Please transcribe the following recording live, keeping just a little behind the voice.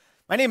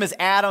My name is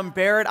Adam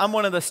Barrett. I'm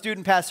one of the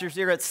student pastors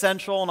here at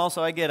Central, and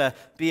also I get to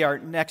be our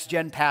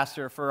next-gen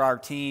pastor for our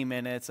team,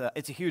 and it's a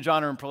huge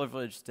honor and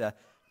privilege to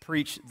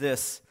preach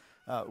this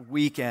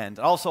weekend.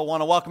 I also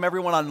want to welcome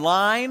everyone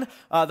online,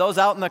 those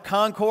out in the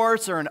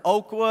concourse or in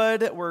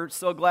Oakwood. We're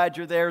so glad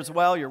you're there as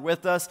well. You're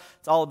with us.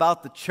 It's all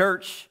about the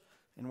church,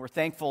 and we're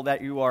thankful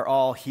that you are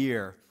all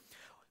here.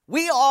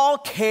 We all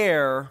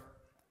care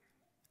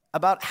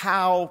about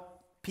how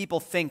people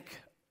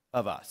think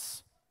of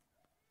us.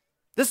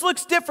 This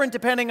looks different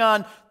depending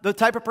on the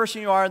type of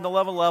person you are and the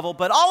level,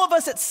 but all of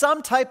us at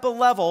some type of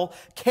level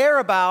care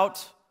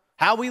about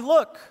how we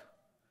look.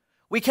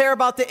 We care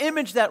about the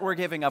image that we're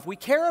giving off. We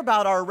care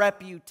about our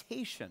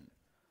reputation.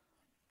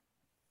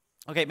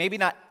 Okay, maybe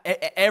not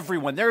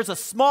everyone. There's a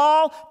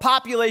small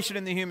population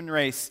in the human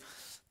race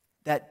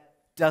that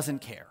doesn't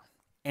care.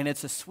 And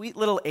it's a sweet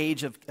little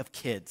age of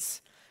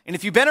kids. And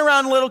if you've been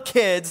around little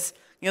kids,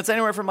 it's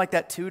anywhere from like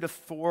that 2 to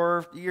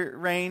 4 year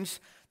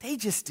range, they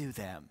just do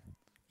them.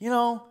 You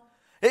know,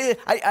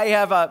 I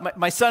have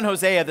my son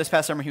Hosea this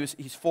past summer,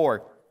 he's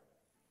 4,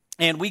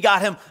 and we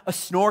got him a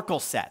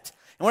snorkel set.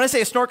 And when I say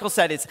a snorkel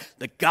set, it's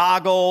the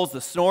goggles, the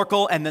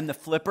snorkel, and then the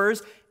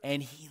flippers,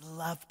 and he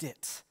loved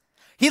it.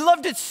 He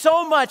loved it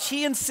so much,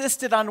 he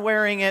insisted on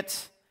wearing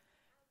it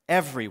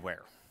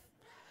everywhere.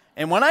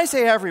 And when I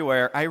say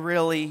everywhere, I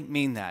really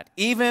mean that.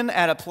 Even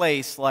at a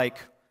place like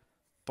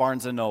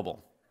Barnes &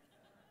 Noble.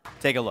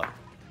 Take a look.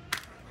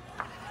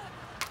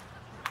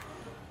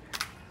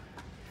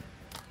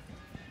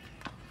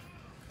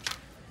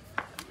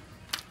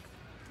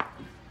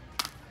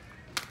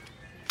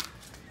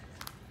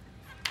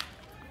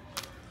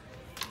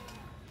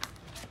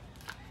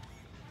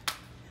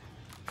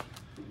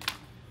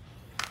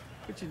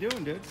 What you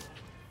doing, dude?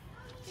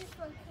 Just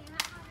looking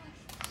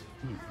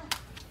at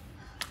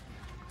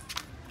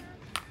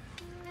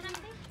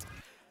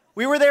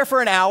We were there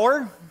for an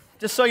hour,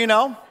 just so you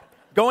know.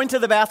 Going to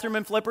the bathroom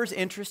in flippers,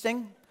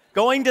 interesting.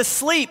 Going to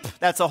sleep,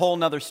 that's a whole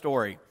nother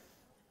story.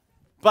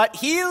 But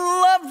he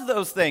loved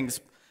those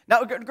things.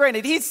 Now,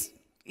 granted, he's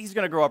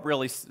going to grow up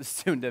really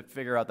soon to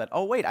figure out that,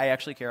 oh, wait, I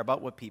actually care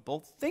about what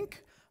people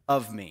think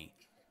of me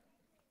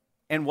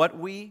and what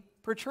we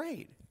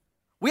portrayed.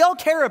 We all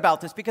care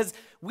about this because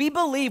we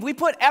believe, we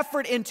put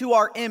effort into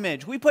our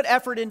image. We put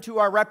effort into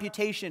our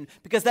reputation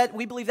because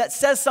we believe that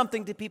says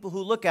something to people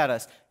who look at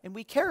us. And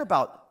we care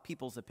about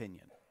people's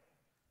opinion.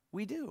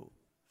 We do.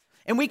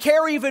 And we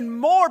care even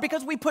more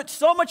because we put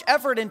so much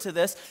effort into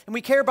this and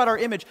we care about our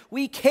image.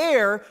 We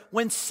care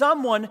when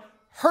someone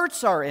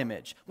hurts our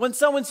image, when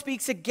someone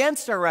speaks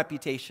against our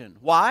reputation.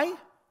 Why?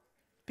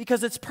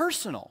 Because it's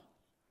personal.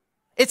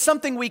 It's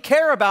something we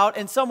care about,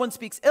 and someone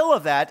speaks ill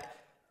of that,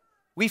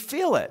 we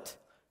feel it.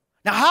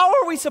 Now, how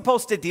are we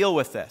supposed to deal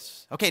with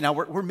this? Okay, now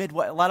we're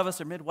a lot of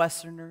us are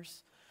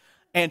Midwesterners,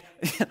 and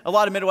a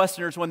lot of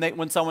Midwesterners,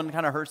 when someone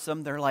kind of hurts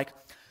them, they're like,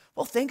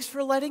 well, thanks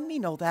for letting me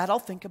know that. I'll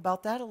think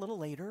about that a little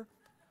later.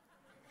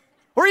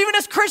 Or even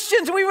as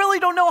Christians, we really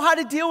don't know how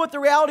to deal with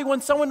the reality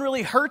when someone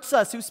really hurts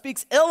us, who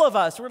speaks ill of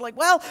us. We're like,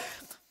 well,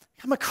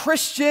 I'm a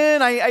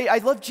Christian, I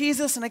love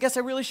Jesus, and I guess I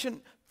really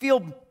shouldn't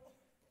feel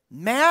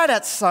mad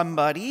at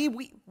somebody.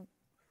 We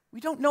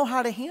don't know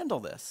how to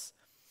handle this.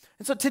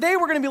 And so today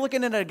we're going to be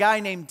looking at a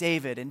guy named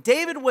David. And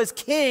David was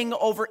king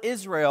over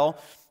Israel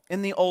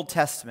in the Old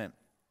Testament.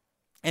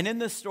 And in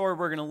this story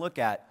we're going to look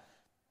at,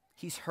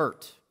 he's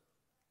hurt.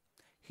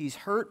 He's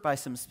hurt by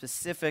some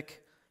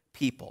specific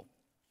people.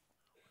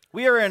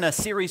 We are in a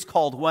series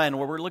called When,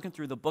 where we're looking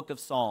through the book of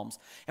Psalms.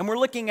 And we're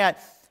looking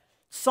at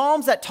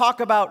Psalms that talk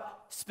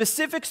about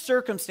specific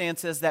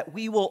circumstances that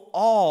we will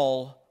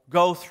all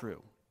go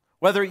through.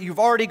 Whether you've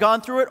already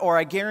gone through it or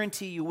I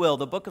guarantee you will.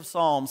 The book of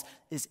Psalms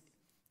is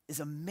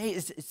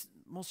amazing. It's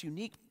most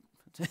unique.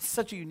 It's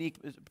such a unique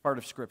part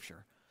of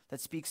Scripture that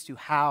speaks to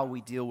how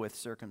we deal with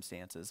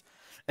circumstances.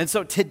 And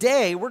so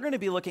today, we're going to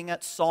be looking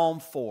at Psalm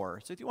 4.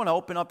 So if you want to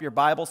open up your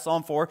Bible,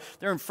 Psalm 4,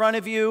 they're in front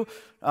of you,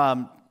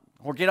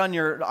 or get on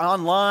your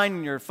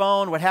online, your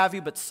phone, what have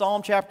you. But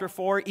Psalm chapter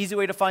 4, easy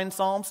way to find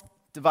Psalms,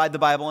 divide the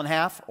Bible in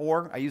half,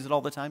 or I use it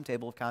all the time,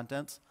 table of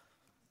contents.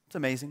 It's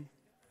amazing.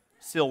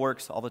 Still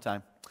works all the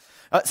time.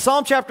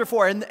 Psalm chapter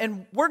 4,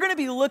 and we're going to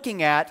be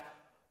looking at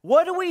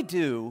what do we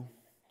do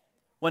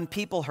when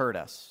people hurt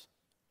us?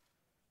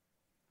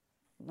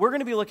 We're going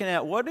to be looking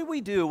at what do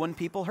we do when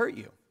people hurt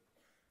you?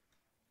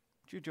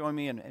 Would you join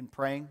me in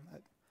praying?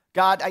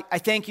 God, I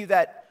thank you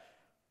that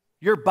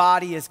your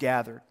body is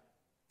gathered,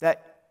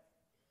 that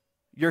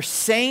your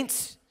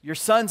saints, your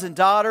sons and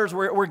daughters,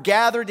 we're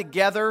gathered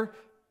together.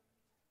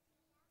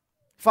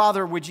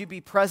 Father, would you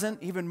be present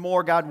even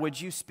more? God, would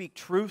you speak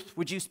truth?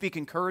 Would you speak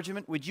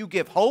encouragement? Would you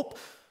give hope?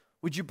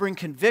 Would you bring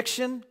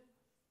conviction?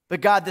 But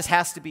God, this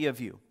has to be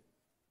of you.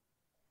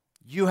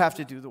 You have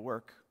to do the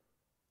work.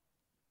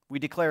 We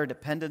declare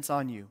dependence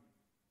on you.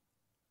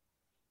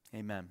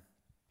 Amen.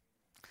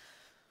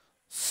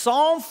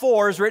 Psalm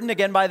 4 is written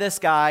again by this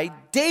guy,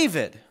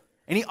 David.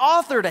 And he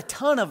authored a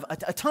ton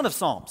of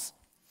Psalms.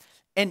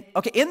 And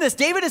okay, in this,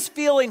 David is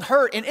feeling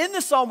hurt. And in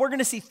this psalm, we're going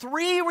to see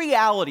three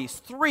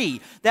realities,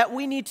 that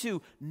we need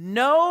to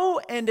know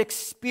and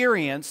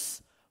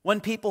experience when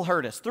people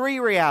hurt us. Three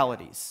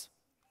realities.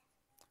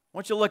 I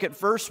want you to look at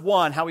verse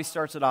 1, how he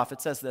starts it off.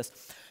 It says this,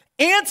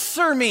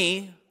 "Answer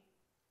me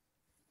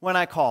when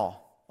I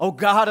call, O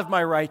God of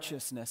my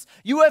righteousness.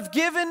 You have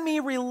given me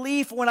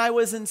relief when I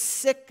was in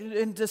sick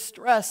and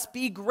distress.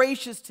 Be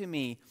gracious to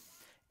me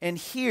and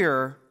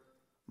hear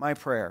my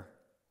prayer."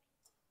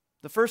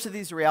 The first of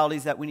these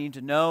realities that we need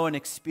to know and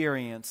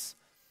experience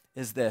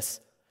is this.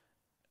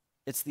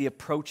 It's the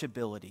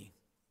approachability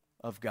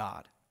of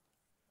God.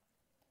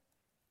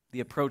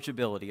 The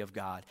approachability of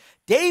God.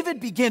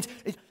 David begins,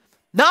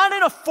 not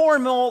in a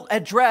formal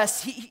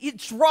address,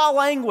 it's raw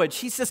language.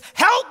 He says,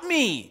 help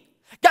me.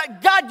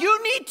 God,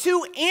 you need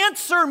to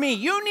answer me.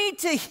 You need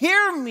to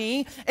hear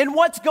me and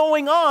what's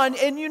going on,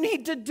 and you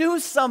need to do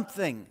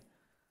something.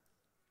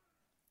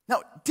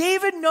 Now,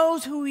 David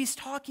knows who he's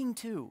talking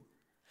to.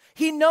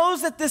 He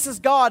knows that this is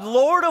God,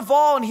 Lord of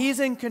all, and he's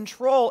in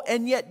control.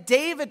 And yet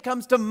David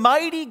comes to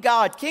mighty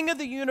God, King of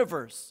the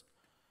universe,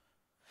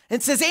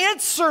 and says,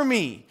 answer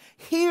me,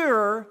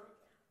 hear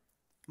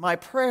my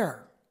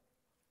prayer.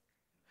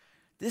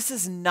 This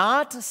is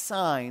not a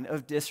sign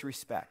of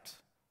disrespect.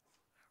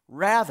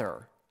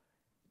 Rather,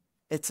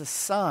 it's a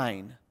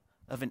sign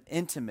of an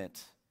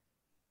intimate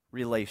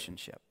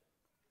relationship.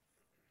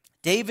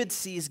 David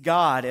sees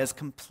God as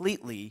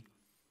completely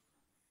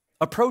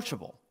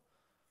approachable.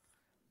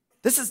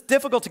 This is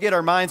difficult to get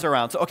our minds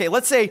around. So, okay,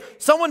 let's say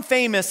someone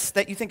famous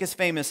that you think is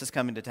famous is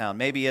coming to town.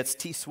 Maybe it's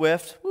T.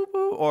 Swift,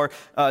 or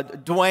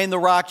Dwayne "The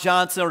Rock"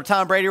 Johnson, or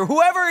Tom Brady, or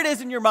whoever it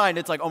is in your mind.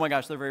 It's like, oh my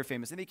gosh, they're very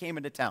famous. And they came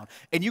into town,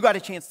 and you got a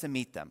chance to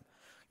meet them.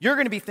 You're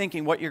going to be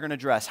thinking what you're going to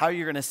dress, how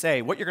you're going to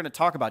say, what you're going to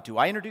talk about. Do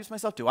I introduce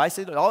myself? Do I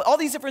say all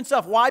these different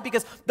stuff? Why?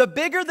 Because the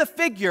bigger the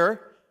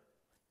figure,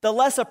 the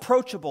less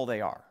approachable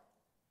they are.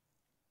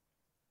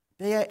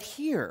 But yet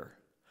here,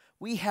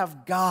 we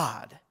have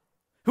God,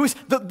 who is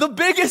the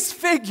biggest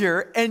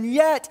figure, and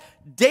yet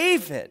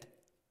David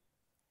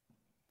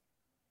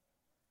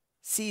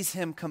sees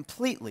him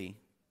completely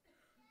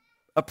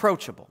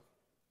approachable.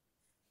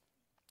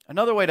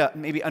 Another way to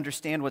maybe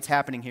understand what's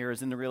happening here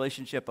is in the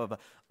relationship of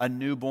a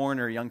newborn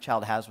or a young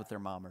child has with their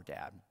mom or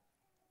dad.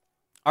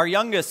 Our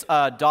youngest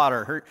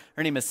daughter,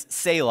 her name is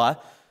Selah.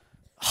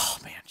 Oh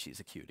man,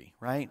 she's a cutie,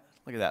 right?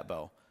 Look at that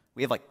bow.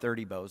 We have like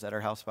 30 bows at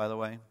our house, by the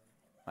way.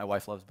 My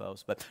wife loves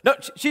bows, but no,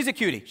 she's a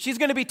cutie. She's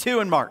going to be 2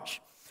 in March.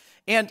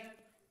 And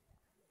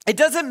it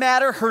doesn't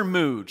matter her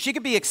mood. She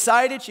could be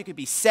excited, she could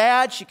be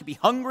sad, she could be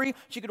hungry,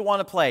 she could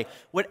want to play.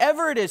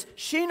 Whatever it is,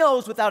 she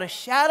knows without a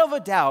shadow of a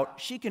doubt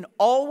she can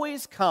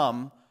always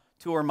come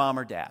to her mom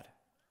or dad.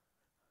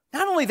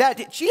 Not only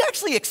that, she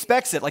actually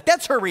expects it. Like,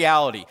 that's her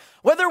reality.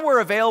 Whether we're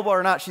available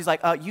or not, she's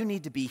like, you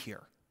need to be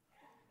here.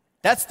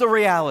 That's the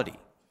reality.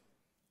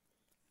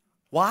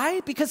 Why?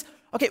 Because,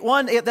 okay,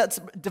 one, that's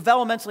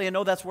developmentally, I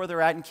know that's where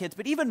they're at in kids,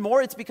 but even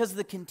more, it's because of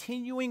the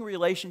continuing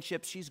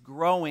relationship she's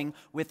growing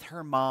with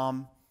her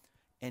mom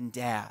and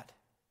dad.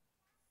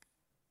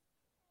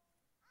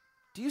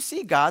 Do you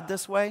see God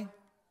this way?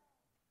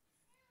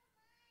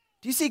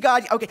 Do you see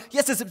God? Okay,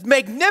 yes, it's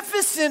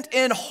magnificent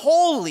and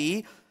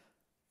holy,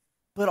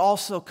 but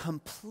also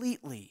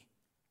completely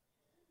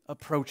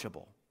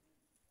approachable.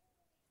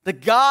 The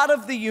God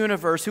of the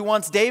universe, who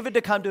wants David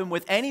to come to him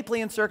with any plea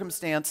and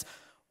circumstance,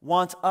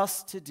 wants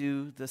us to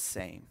do the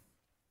same.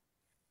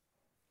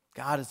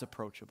 God is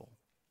approachable.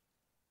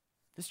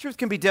 This truth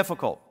can be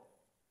difficult.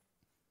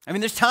 I mean,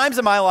 there's times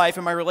in my life,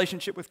 in my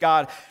relationship with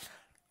God,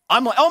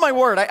 I'm like, oh my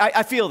word,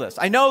 I feel this.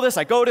 I know this,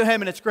 I go to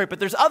him and it's great. But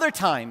there's other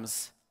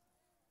times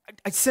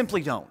I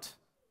simply don't.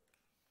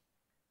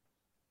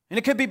 And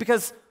it could be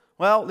because,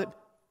 well,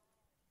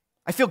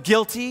 I feel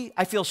guilty,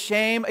 I feel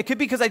shame. It could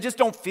be because I just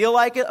don't feel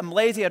like it. I'm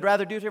lazy, I'd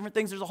rather do different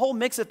things. There's a whole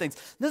mix of things.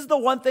 This is the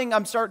one thing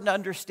I'm starting to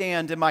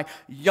understand in my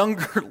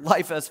younger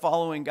life as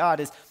following God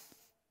is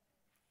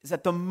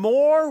that the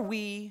more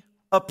we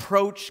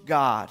approach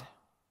God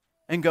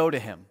and go to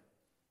him,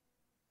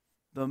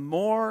 the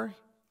more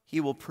he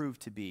will prove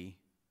to be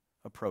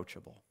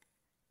approachable.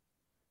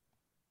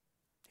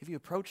 Have you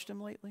approached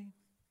him lately?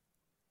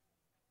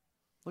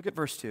 Look at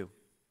verse 2.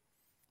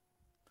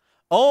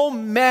 O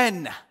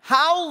men,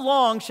 how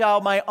long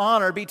shall my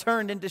honor be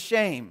turned into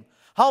shame?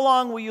 How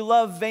long will you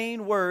love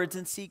vain words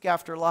and seek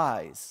after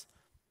lies?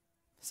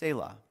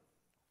 Selah.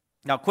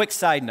 Now, quick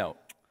side note.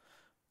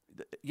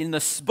 In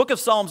the book of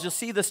Psalms, you'll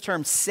see this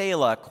term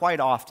Selah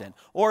quite often.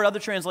 Or other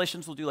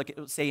translations will do like, it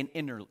will say an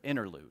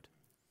interlude.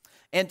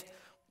 And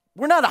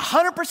we're not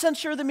 100%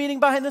 sure the meaning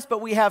behind this, but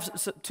we have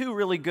 2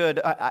 really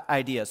good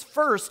ideas.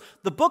 First,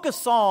 the book of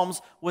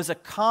Psalms was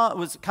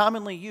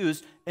commonly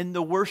used in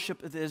the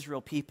worship of the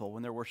Israel people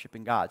when they're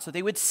worshiping God. So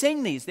they would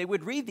sing these, they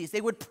would read these,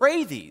 they would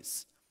pray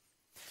these.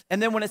 And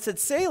then when it said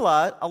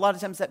Selah, a lot of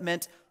times that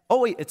meant,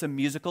 oh wait, it's a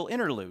musical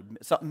interlude.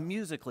 Something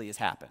musically has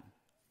happened.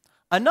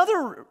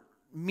 Another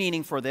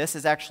meaning for this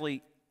is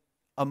actually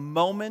a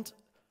moment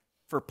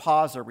for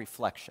pause or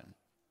reflection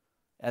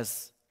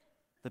as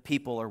the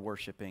people are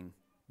worshiping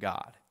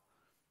God.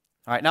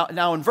 All right,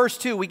 now in verse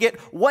 2, we get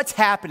what's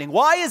happening.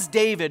 Why is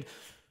David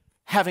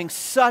having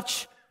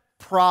such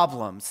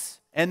problems?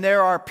 And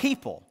there are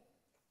people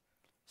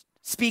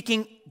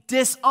speaking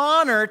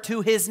dishonor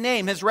to his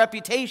name, his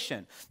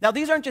reputation. Now,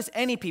 these aren't just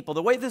any people.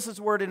 The way this is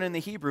worded in the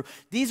Hebrew,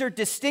 these are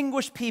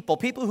distinguished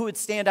people who would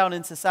stand out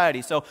in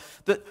society. So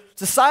the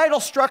societal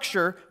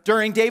structure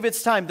during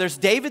David's time, there's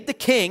David the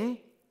king,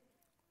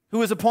 who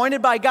was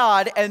appointed by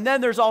God, and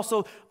then there's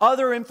also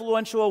other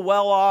influential,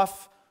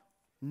 well-off,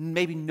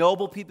 maybe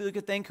noble people you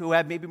could think who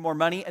have maybe more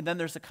money, and then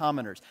there's the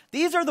commoners.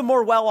 These are the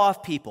more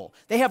well-off people.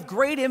 They have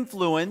great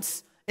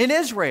influence in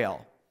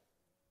Israel.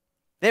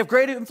 They have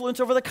great influence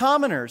over the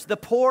commoners, the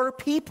poor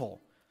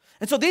people.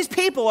 And so these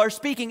people are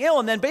speaking ill,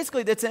 and then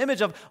basically it's an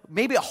image of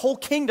maybe a whole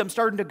kingdom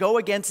starting to go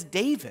against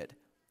David.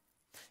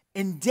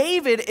 And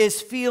David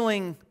is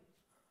feeling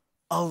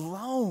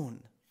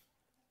alone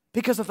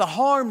because of the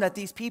harm that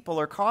these people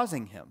are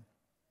causing him.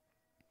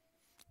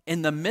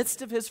 In the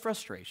midst of his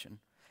frustration,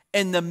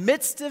 in the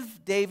midst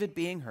of David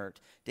being hurt,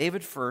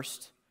 David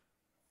first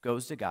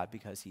goes to God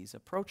because he's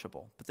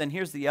approachable. But then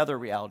here's the other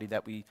reality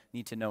that we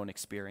need to know and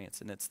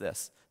experience, and it's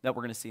this, that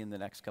we're going to see in the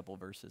next couple of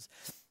verses.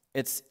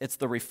 It's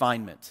the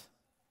refinement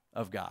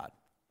of God.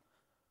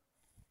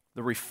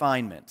 The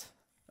refinement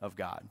of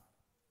God.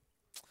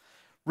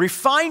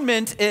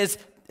 Refinement is,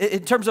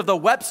 in terms of the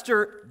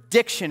Webster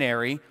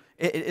Dictionary,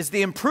 is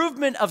the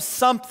improvement of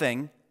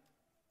something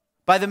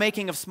by the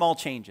making of small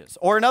changes.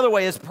 Or another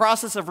way is the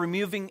process of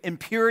removing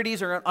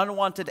impurities or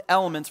unwanted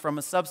elements from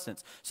a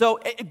substance. So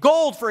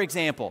gold, for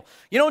example.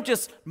 You don't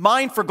just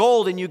mine for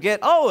gold and you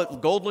get,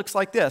 gold looks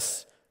like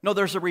this. No,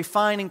 there's a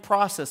refining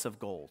process of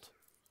gold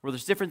where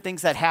there's different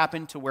things that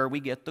happen to where we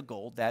get the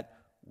gold that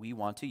we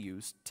want to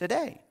use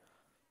today.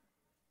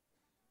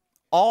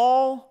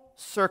 All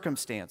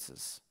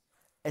circumstances,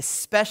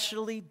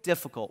 especially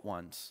difficult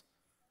ones,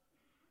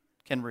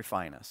 can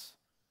refine us.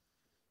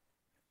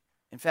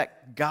 In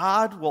fact,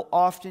 God will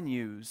often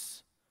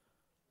use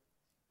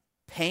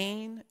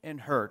pain and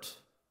hurt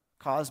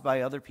caused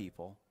by other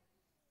people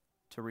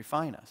to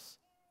refine us.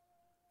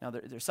 Now,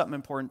 there's something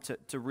important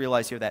to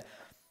realize here, that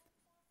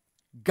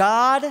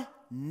God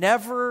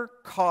never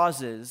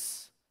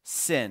causes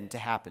sin to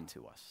happen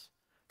to us.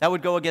 That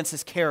would go against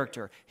his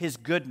character, his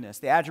goodness,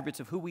 the attributes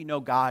of who we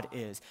know God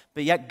is.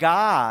 But yet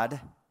God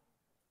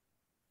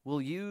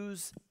will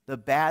use the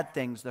bad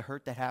things, the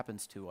hurt that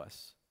happens to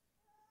us,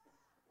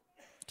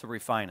 to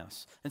refine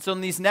us. And so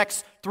in these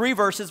next 3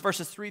 verses,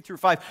 verses 3 through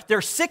 5, there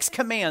are 6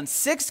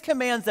 commands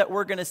that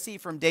we're going to see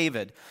from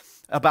David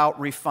about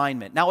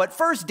refinement. Now, at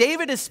first,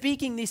 David is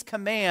speaking these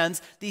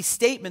commands, these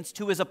statements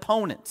to his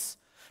opponents,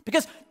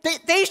 because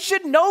they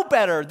should know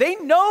better. They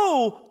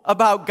know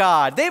about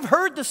God. They've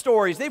heard the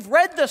stories. They've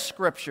read the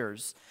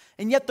scriptures,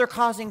 and yet they're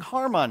causing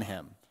harm on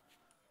him.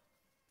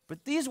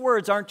 But these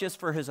words aren't just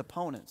for his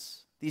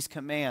opponents. These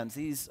commands,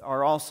 these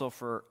are also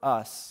for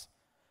us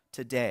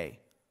today.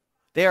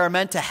 They are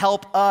meant to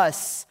help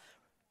us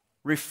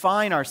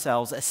refine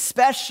ourselves,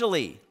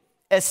 especially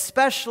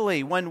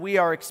when we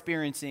are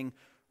experiencing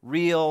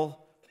real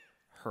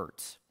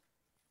hurt.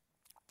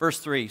 Verse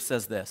 3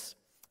 says this.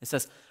 It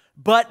says,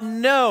 "But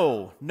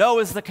know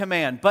is the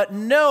command, but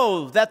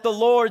know that the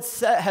Lord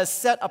has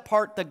set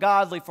apart the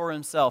godly for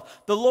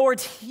himself. The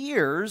Lord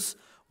hears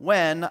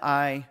when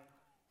I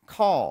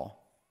call."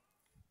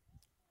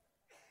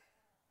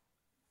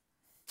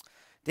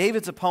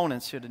 David's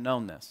opponents should have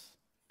known this.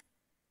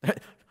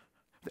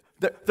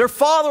 They're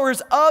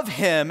followers of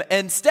him.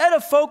 Instead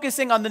of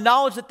focusing on the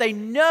knowledge that they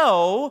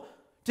know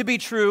to be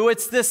true,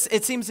 it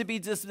seems to be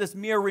just this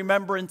mere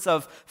remembrance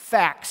of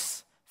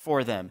facts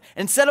for them.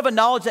 Instead of a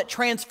knowledge that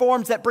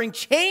transforms, that bring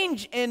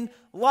change in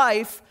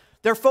life,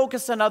 they're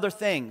focused on other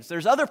things.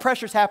 There's other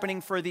pressures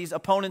happening for these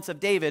opponents of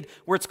David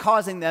where it's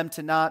causing them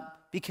to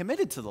not be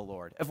committed to the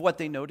Lord of what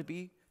they know to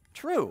be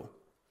true.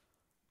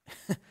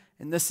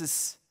 And this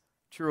is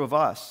true of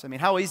us. I mean,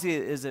 how easy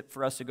is it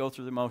for us to go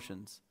through the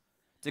motions,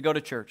 to go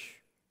to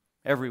church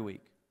every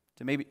week,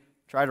 to maybe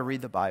try to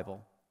read the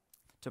Bible,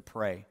 to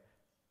pray,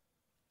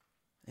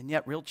 and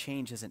yet real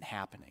change isn't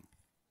happening?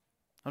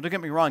 Now, don't get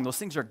me wrong, those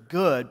things are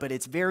good, but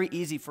it's very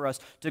easy for us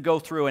to go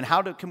through. And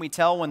can we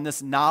tell when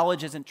this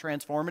knowledge isn't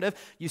transformative?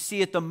 You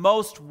see it the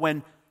most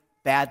when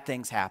bad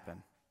things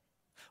happen,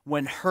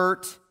 when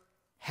hurt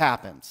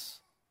happens.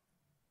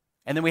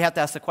 And then we have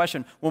to ask the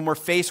question, when we're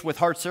faced with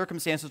hard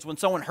circumstances, when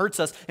someone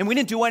hurts us and we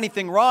didn't do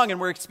anything wrong and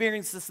we're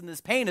experiencing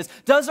this pain,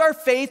 does our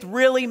faith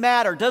really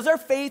matter? Does our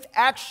faith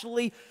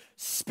actually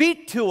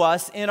speak to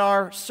us in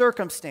our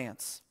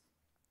circumstance?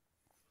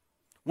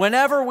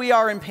 Whenever we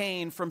are in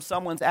pain from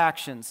someone's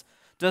actions,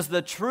 does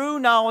the true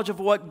knowledge of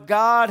what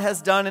God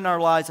has done in our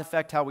lives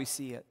affect how we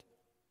see it?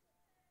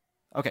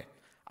 Okay,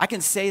 I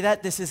can say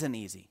that this isn't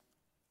easy.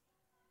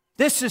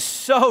 This is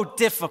so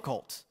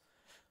difficult.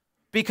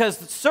 Because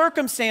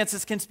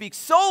circumstances can speak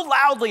so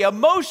loudly,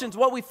 emotions,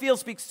 what we feel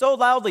speaks so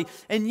loudly,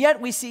 and yet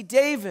we see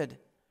David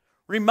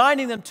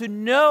reminding them to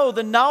know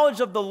the knowledge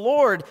of the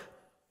Lord.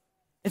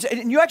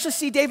 And you actually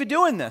see David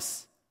doing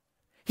this.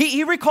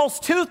 He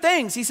recalls 2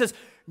 things. He says,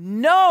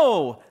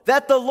 know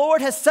that the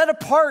Lord has set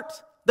apart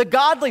the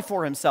godly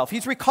for himself.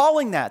 He's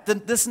recalling that,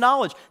 this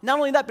knowledge. Not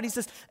only that, but he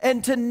says,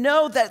 and to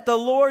know that the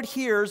Lord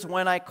hears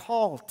when I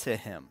call to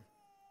him.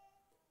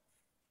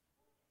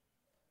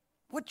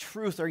 What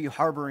truth are you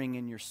harboring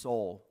in your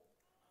soul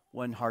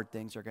when hard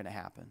things are going to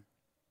happen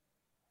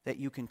that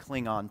you can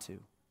cling on to?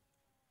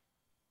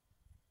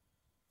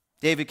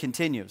 David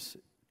continues.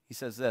 He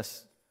says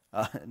this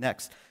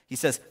next. He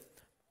says,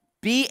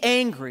 be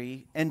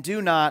angry and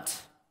do not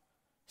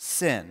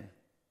sin.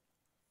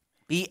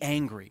 Be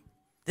angry.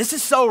 This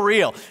is so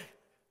real.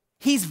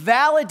 He's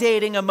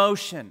validating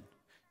emotion.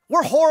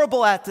 We're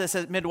horrible at this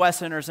as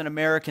Midwesterners and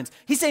Americans.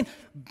 He's saying,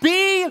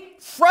 be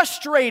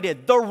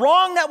frustrated. The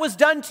wrong that was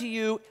done to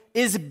you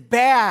is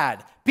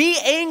bad. Be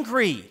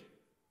angry.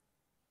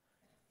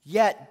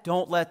 Yet,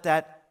 don't let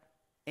that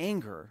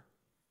anger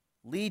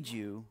lead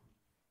you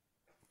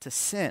to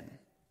sin.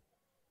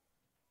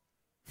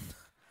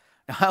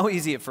 Now, how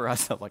easy it for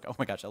us to like, oh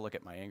my gosh, I look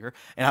at my anger,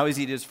 and how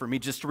easy it is for me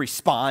just to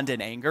respond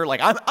in anger. Like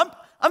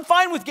I'm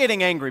fine with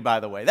getting angry, by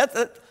the way.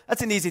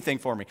 That's an easy thing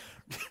for me.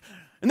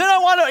 And then I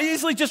want to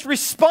easily just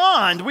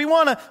respond.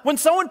 When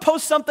someone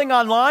posts something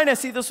online, I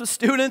see this with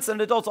students and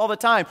adults all the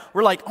time,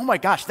 we're like, oh my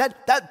gosh,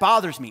 that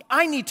bothers me.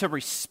 I need to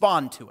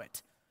respond to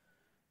it.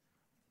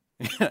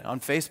 On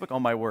Facebook, oh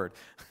my word.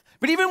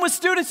 But even with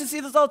students, you see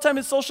this all the time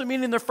in social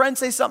media, and their friends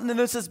say something, and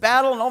this is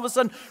battle, and all of a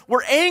sudden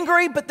we're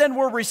angry, but then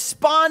we're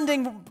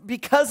responding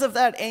because of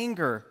that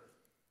anger.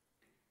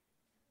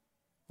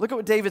 Look at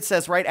what David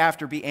says right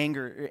after, be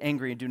angry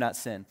and do not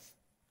sin.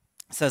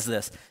 It says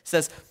this. It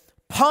says,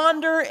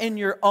 ponder in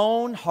your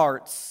own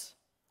hearts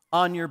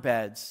on your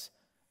beds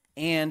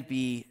and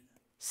be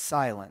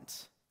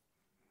silent.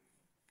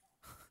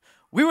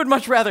 We would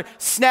much rather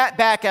snap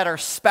back at our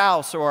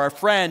spouse or our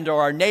friend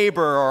or our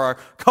neighbor or our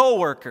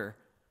coworker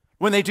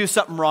when they do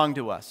something wrong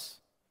to us.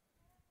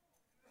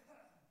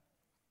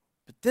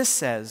 But this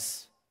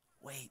says,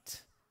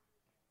 wait.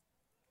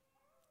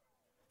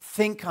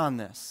 Think on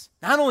this.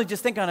 Not only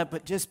just think on it,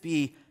 but just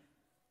be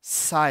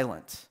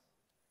silent.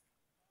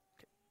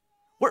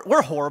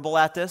 We're horrible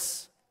at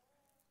this.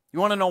 You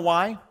want to know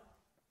why?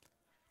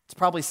 It's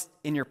probably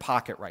in your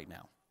pocket right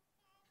now.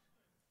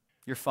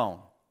 Your phone.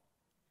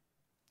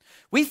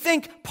 We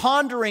think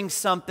pondering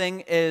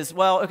something is,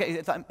 well,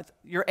 okay,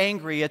 you're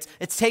angry,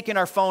 it's taking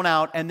our phone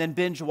out and then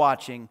binge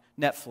watching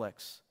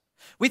Netflix.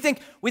 We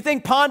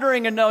think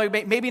pondering and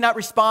maybe not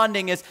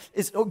responding is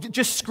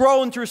just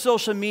scrolling through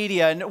social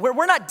media. And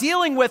we're not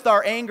dealing with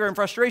our anger and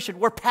frustration.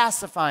 We're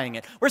pacifying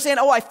it. We're saying,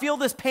 oh, I feel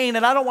this pain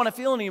and I don't want to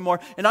feel it anymore.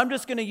 And I'm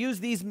just going to use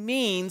these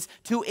means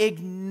to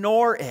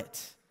ignore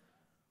it.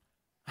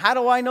 How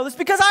do I know this?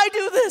 Because I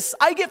do this.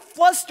 I get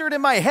flustered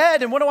in my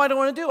head. And what do I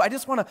want to do? I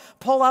just want to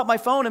pull out my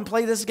phone and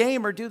play this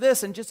game or do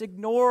this and just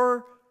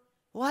ignore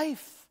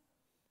life.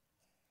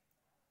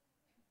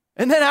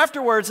 And then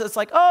afterwards, it's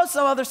like, oh,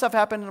 some other stuff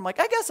happened. And I'm like,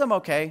 I guess I'm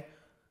okay.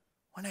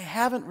 When I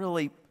haven't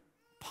really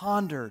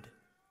pondered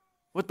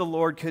what the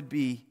Lord could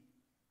be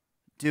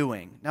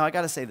doing. Now, I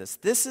got to say this.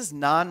 This is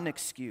not an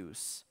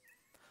excuse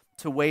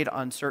to wait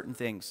on certain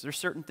things. There's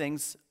certain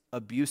things,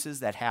 abuses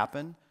that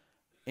happen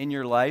in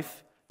your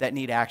life that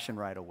need action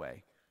right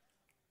away.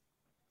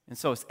 And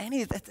so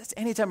that's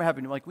anytime it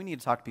happens, like, we need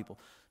to talk to people.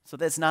 So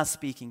that's not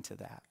speaking to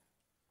that.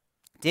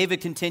 David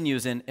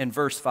continues in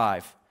verse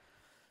 5.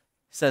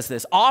 Says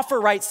this, offer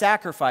right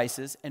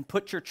sacrifices and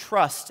put your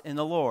trust in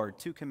the Lord.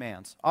 2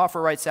 commands.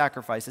 Offer right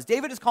sacrifices.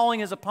 David is calling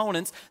his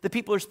opponents, the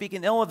people who are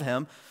speaking ill of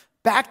him,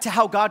 back to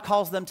how God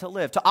calls them to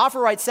live. To offer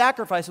right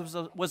sacrifices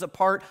was a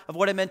part of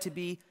what it meant to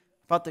be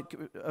about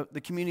the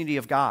community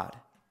of God,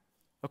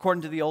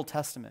 according to the Old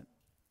Testament.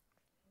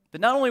 But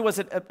not only was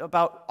it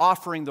about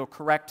offering the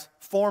correct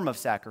form of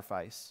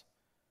sacrifice,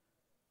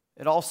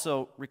 it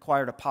also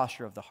required a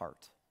posture of the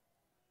heart,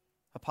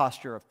 a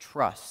posture of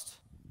trust.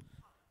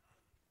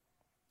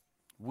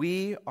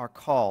 We are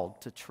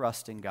called to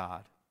trust in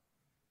God.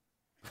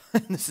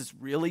 This is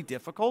really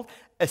difficult,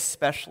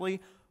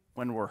 especially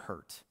when we're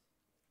hurt.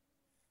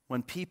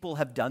 When people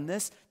have done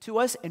this to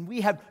us and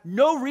we have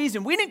no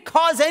reason, we didn't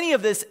cause any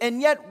of this,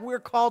 and yet we're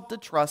called to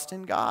trust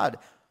in God.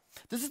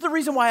 This is the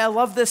reason why I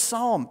love this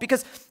psalm,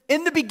 because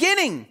in the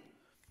beginning,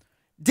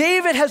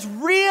 David has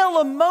real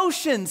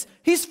emotions.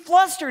 He's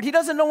flustered. He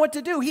doesn't know what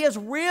to do. He has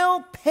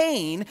real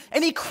pain,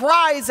 and he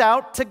cries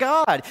out to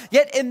God.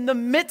 Yet in the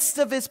midst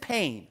of his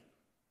pain,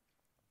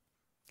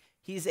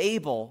 he's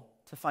able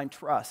to find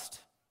trust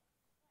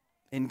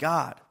in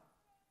God.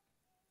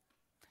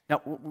 Now,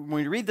 when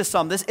we read the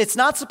psalm, it's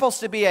not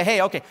supposed to be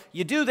hey, okay,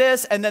 you do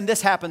this, and then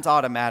this happens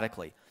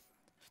automatically.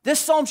 This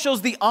psalm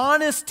shows the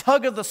honest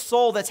tug of the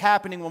soul that's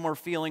happening when we're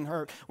feeling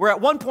hurt. Where at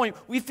one point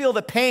we feel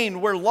the pain,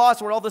 we're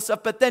lost, we're all this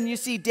stuff, but then you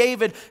see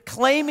David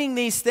claiming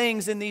these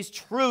things and these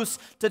truths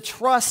to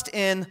trust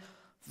in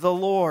the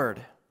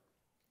Lord.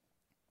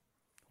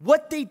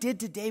 What they did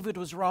to David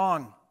was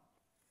wrong.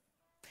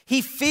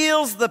 He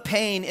feels the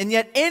pain, and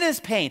yet in his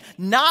pain,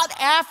 not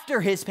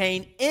after his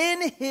pain,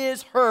 in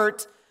his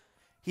hurt,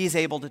 he's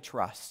able to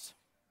trust.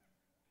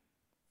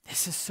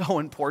 This is so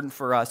important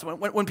for us.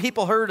 When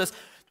people hurt us,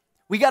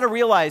 We got to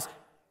realize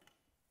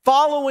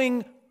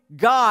following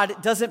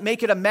God doesn't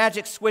make it a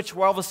magic switch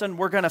where all of a sudden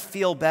we're going to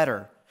feel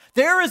better.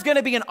 There is going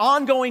to be an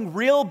ongoing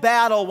real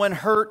battle when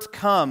hurt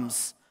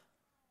comes.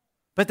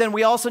 But then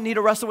we also need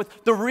to wrestle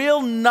with the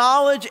real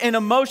knowledge and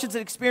emotions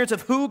and experience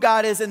of who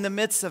God is in the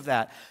midst of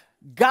that.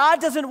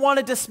 God doesn't want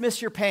to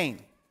dismiss your pain.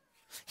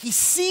 He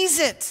sees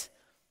it,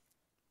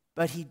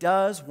 but he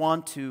does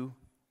want to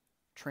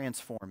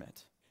transform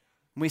it.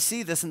 We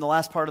see this in the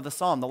last part of the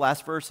psalm, the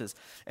last verses,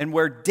 and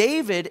where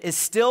David is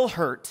still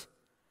hurt,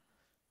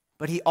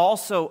 but he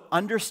also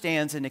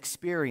understands and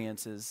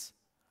experiences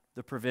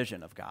the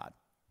provision of God.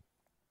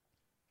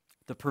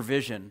 The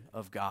provision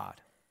of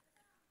God.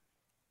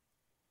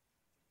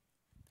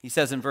 He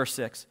says in verse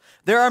 6,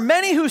 "There are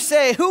many who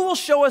say, 'Who will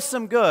show us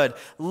some good?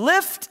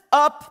 Lift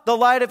up the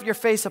light of your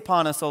face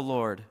upon us, O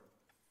Lord.'"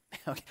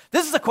 Okay.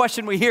 This is a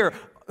question we hear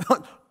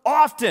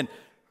often.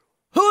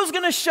 Who's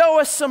going to show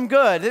us some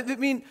good? I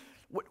mean,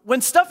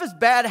 when stuff is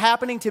bad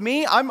happening to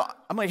me, I'm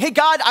like, "Hey,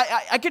 God,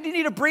 I could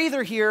need a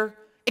breather here.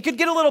 It could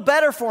get a little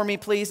better for me,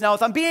 please." Now,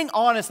 if I'm being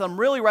honest, I'm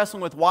really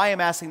wrestling with why I'm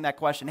asking that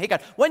question. Hey,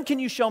 God, when can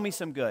you show me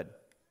some good?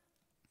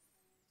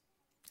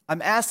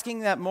 I'm asking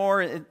that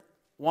more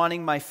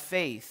wanting my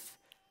faith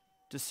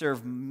to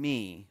serve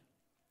me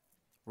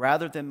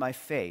rather than my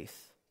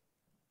faith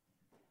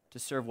to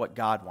serve what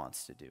God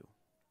wants to do.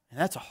 And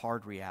that's a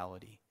hard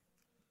reality.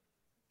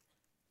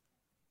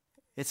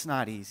 It's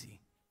not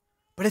easy,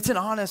 but it's an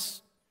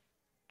honest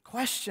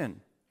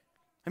question.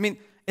 I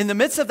mean, in the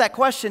midst of that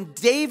question,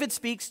 David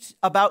speaks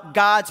about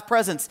God's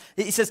presence.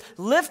 He says,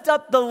 "Lift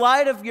up the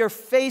light of your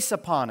face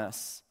upon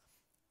us."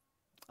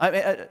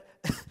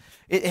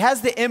 It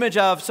has the image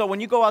of, so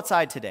when you go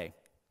outside today,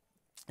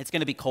 it's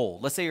going to be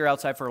cold. Let's say you're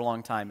outside for a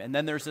long time, and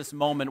then there's this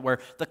moment where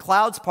the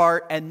clouds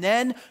part, and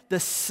then the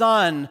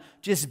sun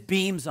just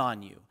beams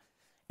on you.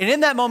 And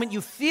in that moment,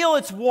 you feel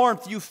its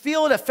warmth, you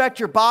feel it affect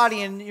your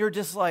body, and you're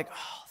just like,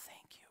 "Oh,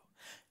 thank you."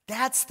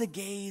 That's the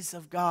gaze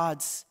of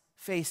God's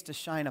face to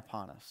shine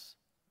upon us.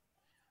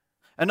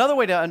 Another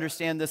way to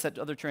understand this that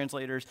other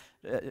translators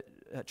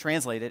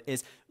translate it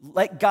is,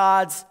 let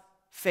God's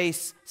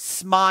face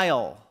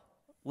smile.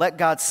 Let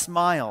God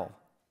smile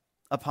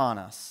upon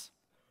us.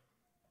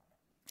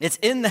 It's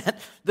in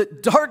that the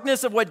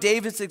darkness of what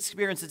David's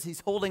experiences, he's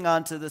holding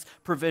on to this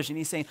provision.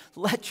 He's saying,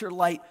 "Let your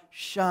light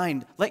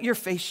shine. Let your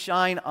face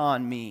shine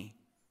on me."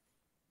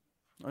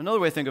 Another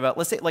way to think about it,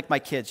 let's say like my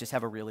kids just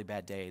have a really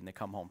bad day and they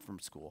come home from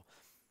school.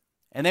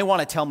 And they want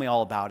to tell me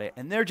all about it.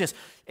 And they're just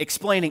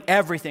explaining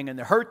everything and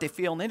the hurt they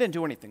feel and they didn't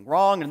do anything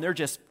wrong. And they're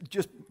just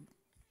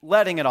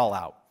letting it all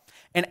out.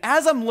 And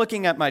as I'm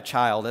looking at my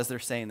child as they're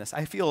saying this,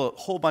 I feel a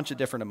whole bunch of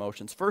different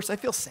emotions. First, I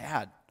feel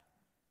sad.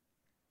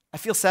 I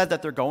feel sad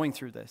that they're going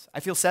through this.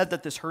 I feel sad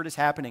that this hurt is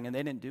happening and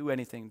they didn't do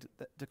anything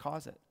to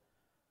cause it.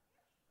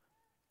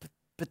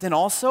 But then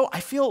also, I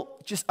feel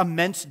just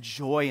immense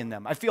joy in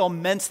them. I feel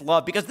immense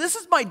love because this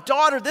is my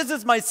daughter, this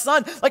is my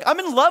son. Like, I'm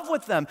in love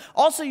with them.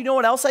 Also, you know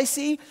what else I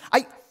see?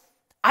 I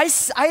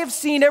have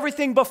seen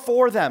everything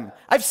before them.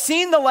 I've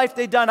seen the life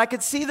they've done. I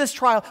could see this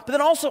trial, but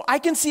then also I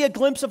can see a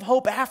glimpse of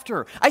hope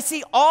after. I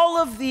see all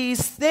of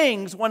these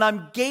things when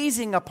I'm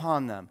gazing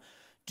upon them.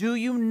 Do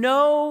you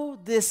know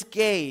this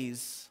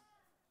gaze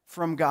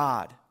from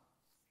God?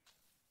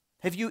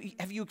 Have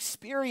you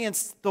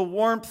experienced the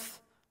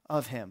warmth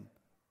of him?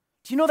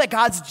 Do you know that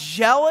God's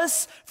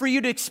jealous for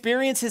you to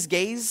experience his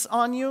gaze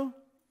on you?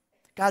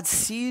 God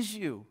sees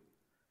you.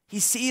 He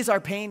sees our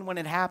pain when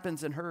it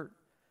happens and hurt.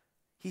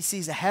 He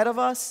sees ahead of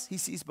us, he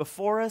sees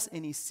before us,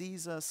 and he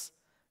sees us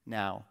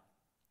now.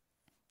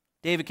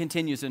 David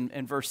continues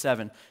in verse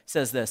 7,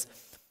 says this,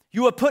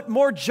 "You have put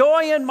more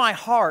joy in my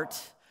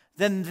heart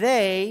than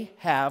they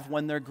have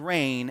when their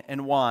grain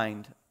and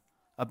wine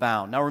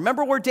abound." Now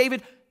remember where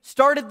David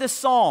started this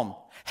psalm.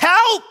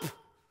 Help!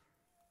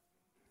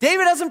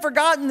 David hasn't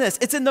forgotten this.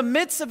 It's in the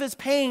midst of his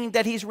pain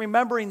that he's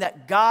remembering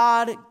that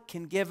God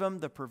can give him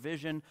the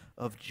provision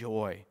of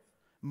joy.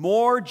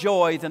 More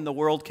joy than the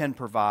world can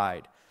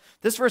provide.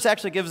 This verse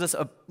actually gives us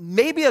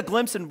maybe a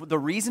glimpse in the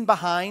reason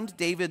behind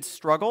David's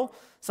struggle.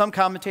 Some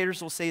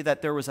commentators will say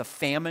that there was a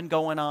famine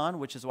going on,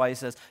 which is why he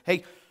says,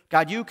 "Hey,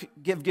 God, you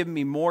give given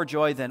me more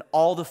joy than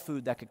all the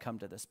food that could come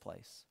to this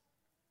place."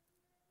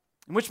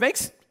 Which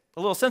makes a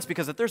little sense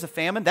because if there's a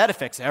famine, that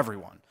affects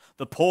everyone.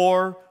 The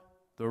poor,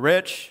 the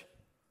rich,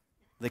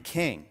 the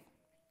king.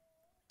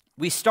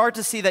 We start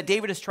to see that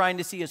David is trying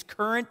to see his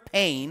current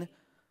pain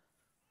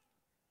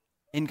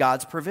in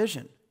God's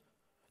provision.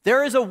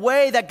 There is a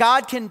way that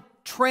God can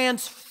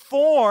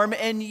transform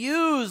and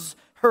use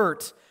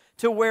hurt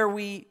to where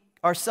we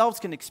ourselves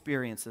can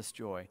experience this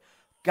joy.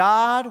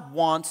 God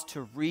wants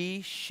to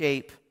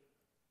reshape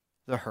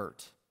the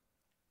hurt.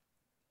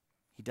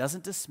 He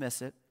doesn't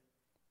dismiss it,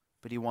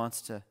 but he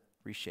wants to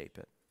reshape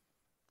it.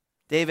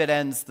 David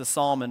ends the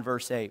psalm in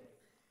verse 8.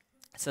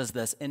 It says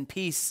this, "In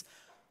peace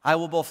I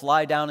will both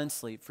lie down and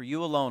sleep, for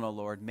you alone, O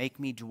Lord, make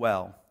me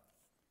dwell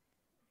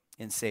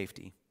in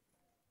safety."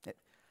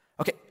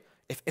 Okay,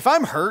 if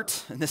I'm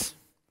hurt, and this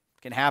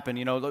can happen,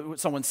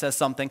 someone says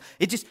something,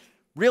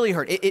 really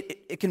hurt.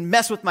 It can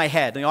mess with my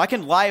head. I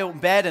can lie in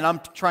bed and I'm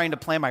trying to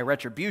plan my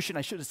retribution.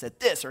 I should have said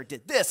this or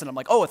did this. And I'm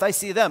like, oh, if I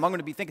see them, I'm going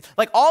to be thinking.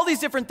 Like all these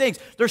different things,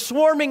 they're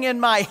swarming in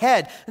my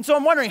head. And so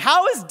I'm wondering,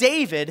 how is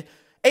David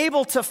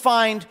able to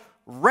find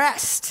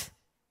rest?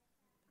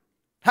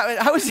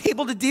 How is he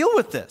able to deal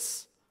with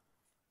this?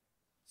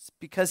 It's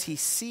because he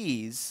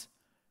sees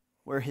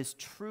where his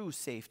true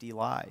safety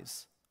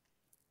lies.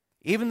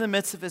 Even in the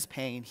midst of his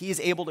pain, he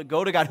is able to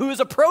go to God, who is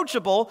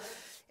approachable,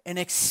 and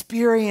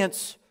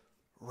experience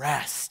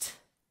rest.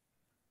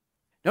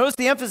 Notice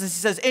the emphasis.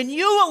 He says, "And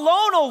you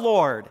alone, O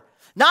Lord,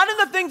 not in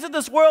the things of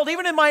this world,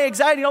 even in my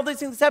anxiety and all these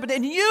things that happen.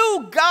 And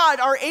you, God,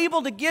 are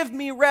able to give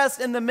me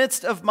rest in the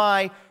midst of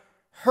my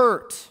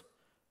hurt."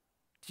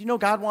 Do you know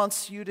God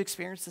wants you to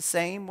experience the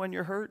same when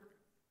you're hurt?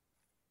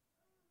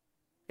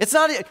 It's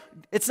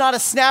not a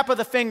snap of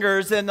the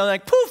fingers and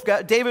like, poof,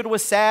 David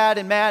was sad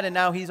and mad and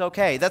now he's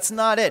okay. That's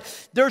not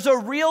it. There's a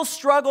real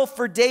struggle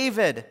for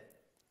David.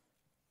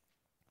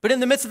 But in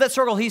the midst of that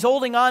struggle, he's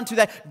holding on to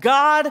that.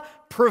 God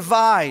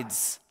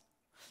provides,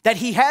 that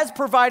he has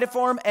provided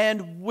for him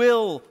and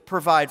will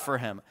provide for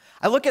him.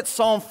 I look at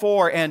Psalm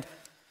 4 and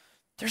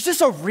there's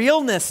just a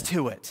realness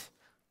to it.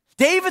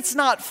 David's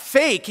not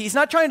fake. He's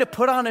not trying to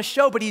put on a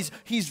show, but he's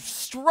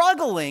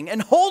struggling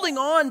and holding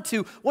on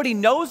to what he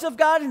knows of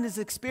God and his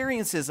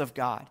experiences of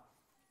God.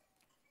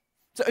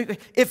 So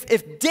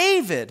if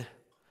David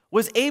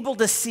was able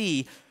to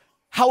see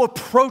how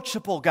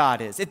approachable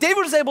God is, if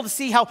David was able to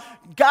see how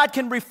God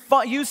can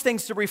use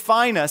things to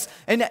refine us,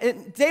 and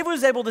David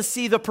was able to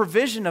see the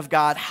provision of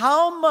God,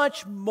 how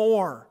much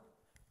more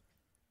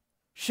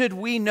should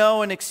we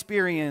know and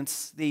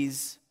experience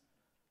these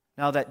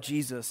now that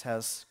Jesus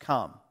has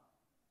come?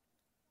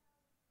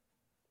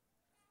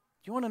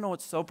 Do you want to know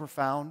what's so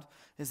profound?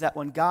 Is that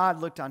when God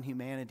looked on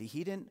humanity,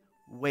 he didn't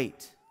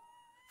wait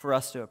for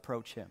us to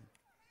approach him.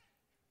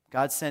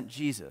 God sent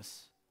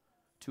Jesus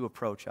to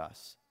approach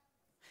us.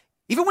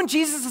 Even when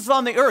Jesus is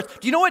on the earth,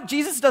 do you know what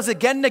Jesus does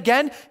again and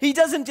again? He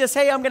doesn't just,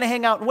 hey, I'm going to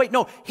hang out and wait.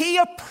 No, he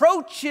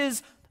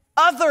approaches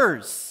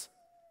others.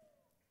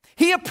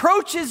 He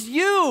approaches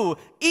you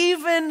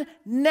even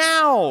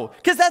now,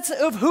 because that's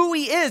of who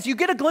he is. You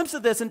get a glimpse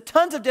of this in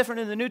tons of different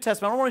in the New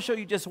Testament. I want to show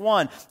you just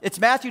one. It's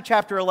Matthew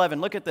chapter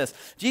 11. Look at this.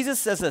 Jesus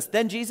says this.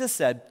 Then Jesus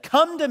said,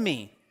 "Come to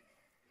me,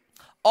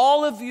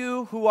 all of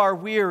you who are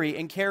weary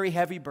and carry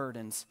heavy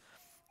burdens,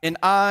 and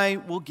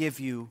I will give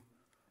you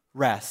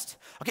rest."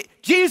 Okay,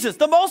 Jesus,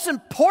 the most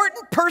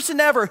important person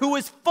ever, who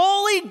is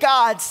fully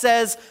God,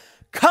 says,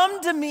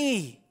 "Come to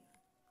me."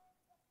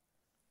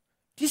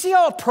 Do you see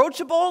how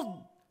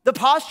approachable the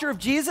posture of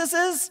Jesus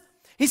is?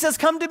 He says,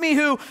 "Come to me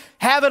who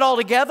have it all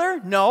together."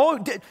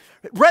 No.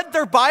 Read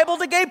their Bible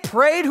today,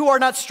 prayed, who are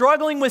not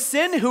struggling with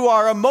sin, who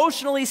are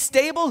emotionally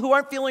stable, who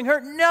aren't feeling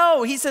hurt.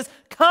 No. He says,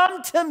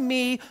 "Come to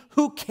me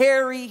who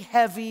carry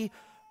heavy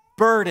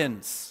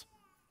burdens."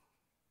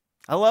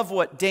 I love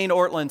what Dane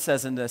Ortland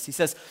says in this. He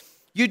says,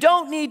 you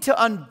don't need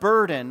to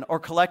unburden or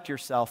collect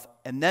yourself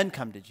and then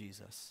come to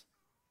Jesus.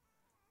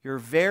 Your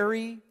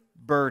very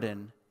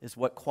burden is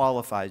what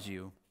qualifies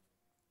you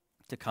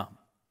to come.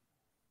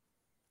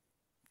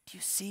 Do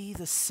you see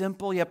the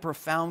simple yet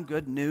profound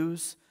good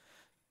news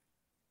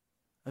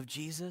of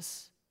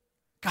Jesus?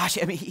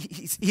 Gosh, I mean,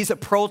 he's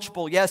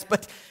approachable, yes,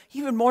 but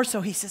even more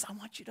so, he says, I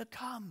want you to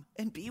come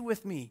and be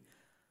with me.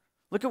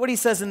 Look at what he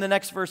says in the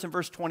next verse, in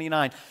verse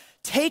 29.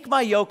 "Take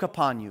my yoke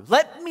upon you.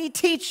 Let me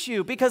teach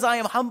you, because I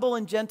am humble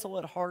and gentle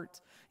at heart,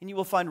 and you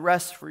will find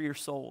rest for your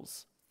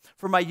souls.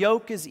 For my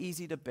yoke is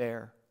easy to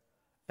bear,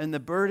 and the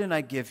burden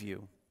I give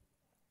you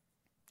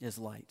is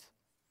light."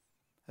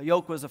 A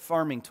yoke was a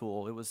farming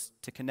tool. It was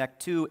to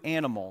connect two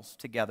animals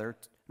together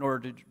in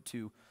order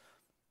to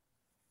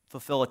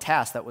fulfill a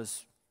task that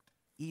was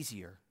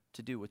easier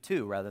to do with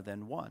two rather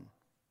than one.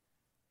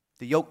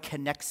 The yoke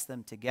connects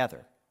them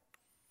together.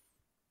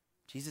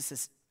 Jesus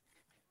says,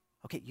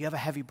 okay, you have a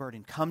heavy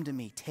burden. Come to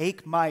me.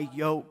 Take my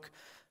yoke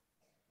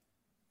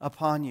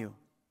upon you.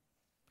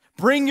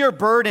 Bring your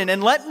burden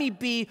and let me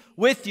be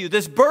with you.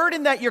 This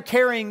burden that you're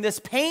carrying, this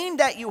pain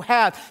that you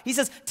have. He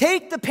says,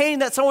 take the pain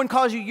that someone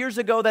caused you years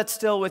ago that's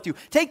still with you.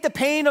 Take the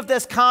pain of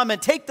this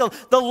comment. Take the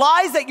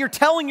lies that you're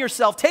telling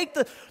yourself. Take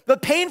the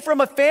pain from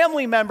a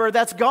family member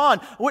that's gone.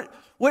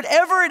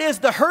 Whatever it is,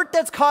 the hurt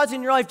that's caused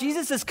in your life,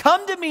 Jesus says,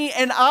 come to me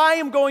and I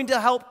am going to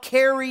help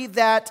carry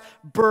that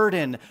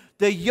burden.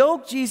 The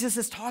yoke Jesus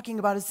is talking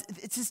about,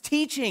 it's his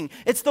teaching.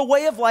 It's the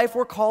way of life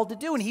we're called to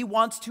do, and he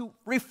wants to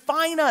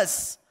refine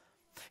us.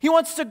 He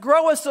wants to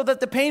grow us so that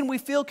the pain we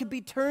feel can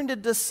be turned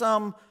into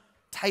some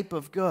type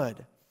of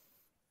good.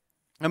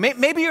 Now,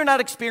 maybe you're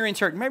not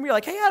experiencing hurt. Maybe you're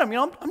like, hey, Adam,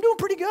 I'm doing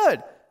pretty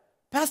good.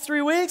 Past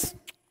 3 weeks,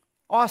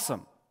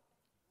 awesome.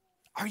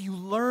 Are you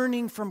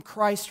learning from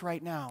Christ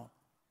right now?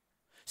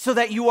 So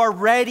that you are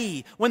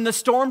ready when the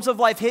storms of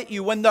life hit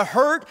you, when the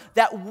hurt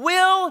that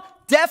will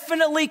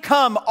definitely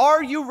come.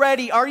 Are you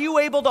ready? Are you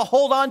able to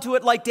hold on to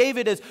it like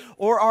David is?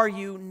 Or are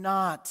you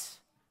not?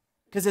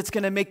 Because it's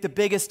going to make the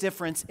biggest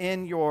difference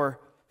in your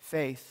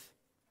faith.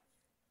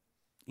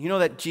 You know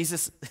that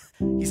Jesus,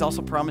 he's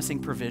also promising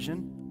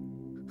provision.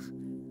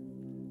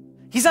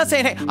 He's not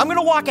saying, hey, I'm going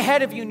to walk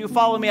ahead of you and you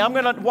follow me. I'm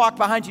going to walk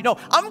behind you. No,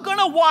 I'm going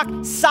to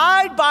walk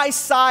side by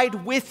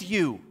side with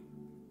you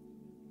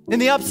in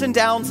the ups and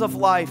downs of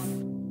life.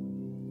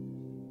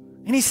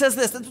 And he says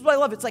this is what I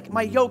love. It's like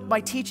my yoke, my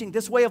teaching,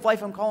 this way of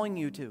life I'm calling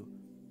you to.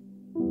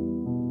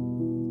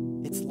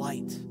 It's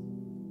light.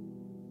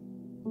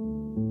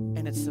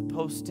 And it's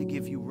supposed to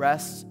give you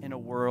rest in a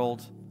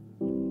world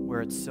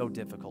where it's so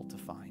difficult to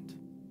find.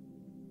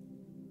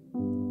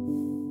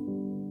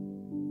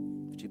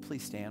 Would you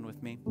please stand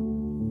with me?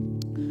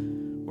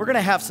 We're going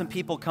to have some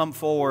people come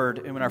forward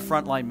in our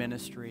frontline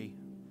ministry,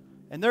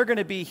 and they're going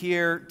to be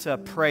here to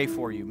pray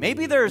for you.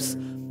 Maybe there's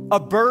a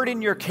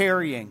burden you're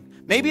carrying.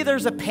 Maybe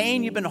there's a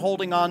pain you've been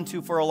holding on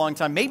to for a long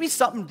time. Maybe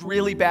something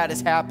really bad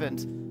has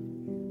happened.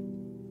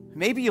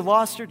 Maybe you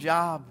lost your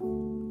job.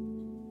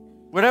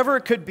 Whatever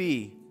it could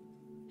be,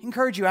 I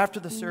encourage you after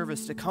the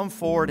service to come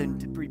forward and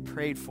to be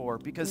prayed for,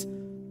 because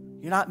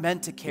you're not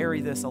meant to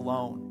carry this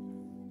alone.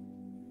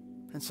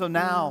 And so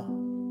now,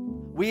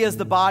 we as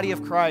the body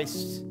of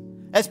Christ,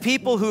 as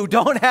people who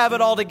don't have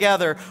it all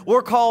together,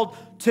 we're called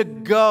to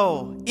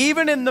go.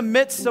 Even in the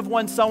midst of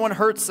when someone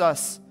hurts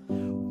us,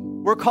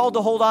 we're called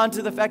to hold on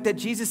to the fact that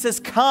Jesus says,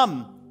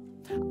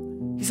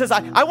 come. He says,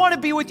 I want to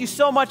be with you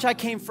so much I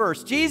came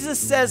first. Jesus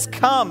says,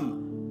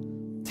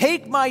 come.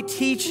 Take my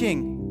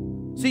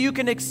teaching so you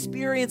can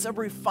experience a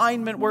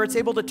refinement where it's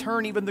able to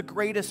turn even the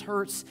greatest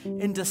hurts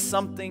into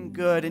something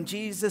good. And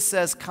Jesus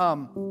says,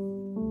 come,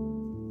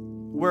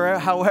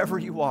 however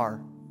you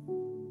are,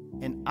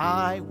 and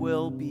I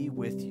will be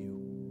with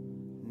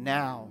you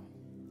now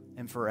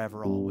and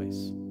forever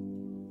always.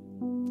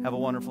 Have a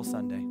wonderful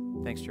Sunday.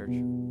 Thanks, church.